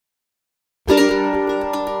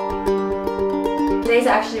today's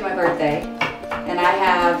actually my birthday, and I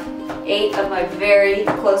have 8 of my very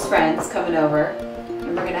close friends coming over,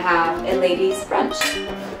 and we're gonna have a ladies' brunch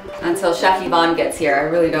until Chef Yvonne gets here. I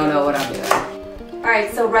really don't know what I'm doing. All right,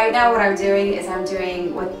 so right now what I'm doing is I'm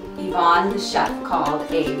doing what Yvonne, the chef, called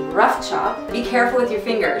a rough chop. Be careful with your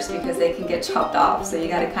fingers because they can get chopped off, so you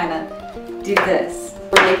gotta kind of do this.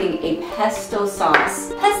 We're making a pesto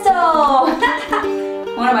sauce. Pesto!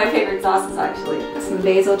 One of my favorite sauces, actually. Some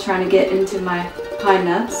basil trying to get into my pine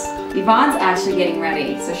nuts. Yvonne's actually getting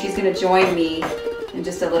ready, so she's gonna join me in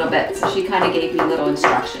just a little bit. So she kind of gave me little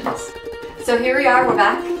instructions. So here we are, we're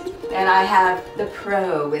back. And I have the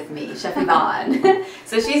pro with me, Chef Yvonne.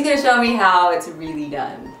 So she's gonna show me how it's really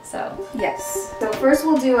done, so. Yes. So first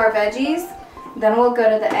we'll do our veggies, then we'll go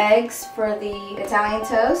to the eggs for the Italian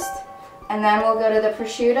toast, and then we'll go to the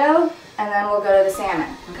prosciutto, and then we'll go to the salmon.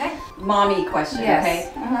 Okay. Mommy question, yes.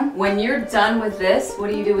 Okay? When you're done with this, what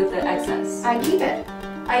do you do with the excess? I keep it.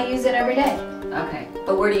 I use it every day. Okay.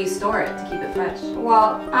 But where do you store it to keep it fresh?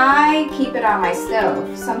 Well, I keep it on my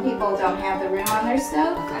stove. Some people don't have the room on their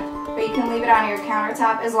stove. Okay. But you can leave it on your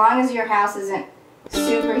countertop as long as your house isn't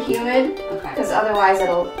super humid, because otherwise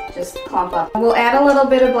it'll just clump up. We'll add a little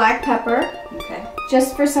bit of black pepper,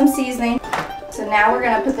 just for some seasoning. So now we're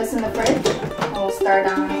gonna put this in the fridge, and we'll start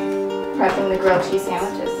on prepping the grilled cheese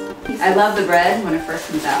sandwiches. I love the bread when it first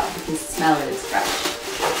comes out. You can smell it, it's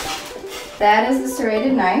fresh. That is the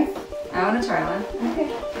serrated knife. I want to try one. Okay.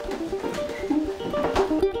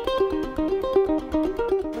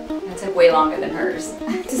 That took way longer than hers.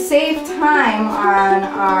 To save time on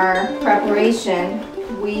our preparation,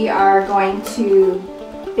 we are going to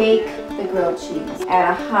bake the grilled cheese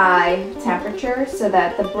at a high temperature so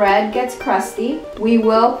that the bread gets crusty. We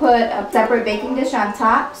will put a separate baking dish on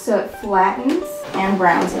top so it flattens and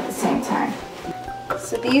browns at the same time.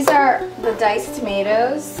 So these are the diced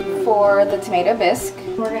tomatoes for the tomato bisque.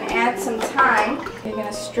 We're going to add some thyme. You're going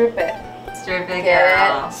to strip it. Strip it, Get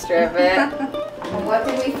girl. it, strip it. And what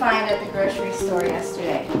did we find at the grocery store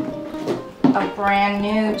yesterday? A brand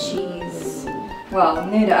new cheese. Well,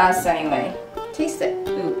 new to us anyway. Taste it.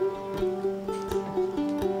 Ooh.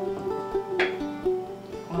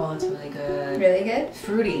 Oh, it's really good. Really good?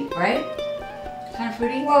 Fruity, right? Kind of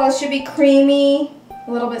fruity? Well, it should be creamy,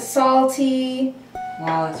 a little bit salty.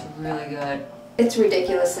 Wow, it's really good. It's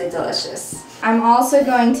ridiculously delicious. I'm also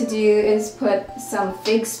going to do is put some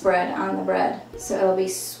fig spread on the bread. So it'll be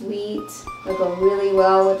sweet, it'll go really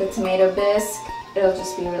well with the tomato bisque. It'll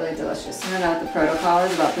just be really delicious. I don't know what the protocol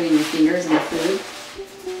is about putting your fingers in the food.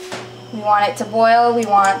 We want it to boil, we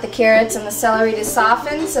want the carrots and the celery to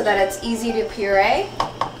soften so that it's easy to puree.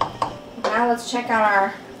 Now let's check on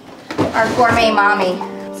our gourmet mommy.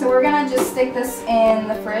 So we're gonna just stick this in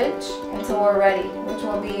the fridge until we're ready, which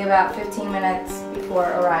will be about 15 minutes before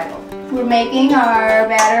arrival. We're making our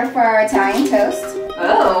batter for our Italian toast.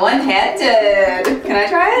 Oh, one-handed. Can I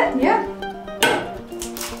try it? Yeah.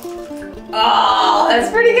 Oh, that's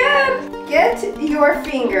pretty good. Get your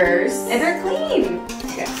fingers. And they're clean.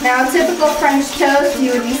 Okay. Now, typical French toast,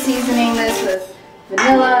 you would be seasoning this with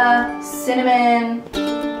vanilla, cinnamon,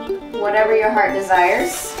 whatever your heart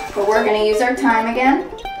desires. But we're gonna use our thyme again.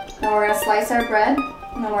 Then we're gonna slice our bread,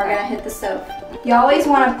 and then we're gonna hit the stove. You always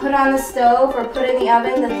wanna put on the stove or put in the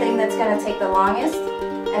oven the thing that's gonna take the longest,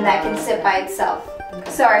 and that can sit by itself.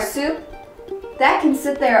 So our soup, that can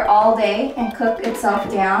sit there all day and cook itself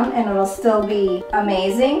down, and it'll still be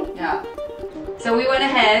amazing. Yeah. So we went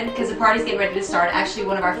ahead, because the party's getting ready to start. Actually,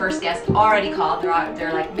 one of our first guests already called.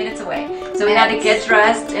 They're like minutes away. So we had to get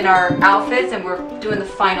dressed in our outfits, and we're doing the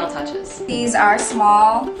final touches. These are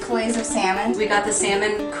small fillets of salmon. We got the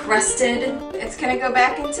salmon crusted. It's gonna go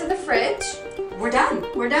back into the fridge. We're done.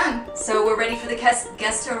 We're done. So we're ready for the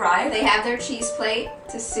guests to arrive. They have their cheese plate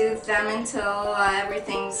to soothe them until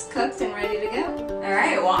everything's cooked and ready to go. All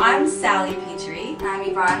right, well, I'm Sally Petree. I'm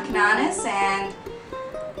Yvonne Khananis, and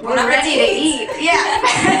we're ready to eat.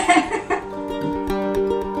 Yeah.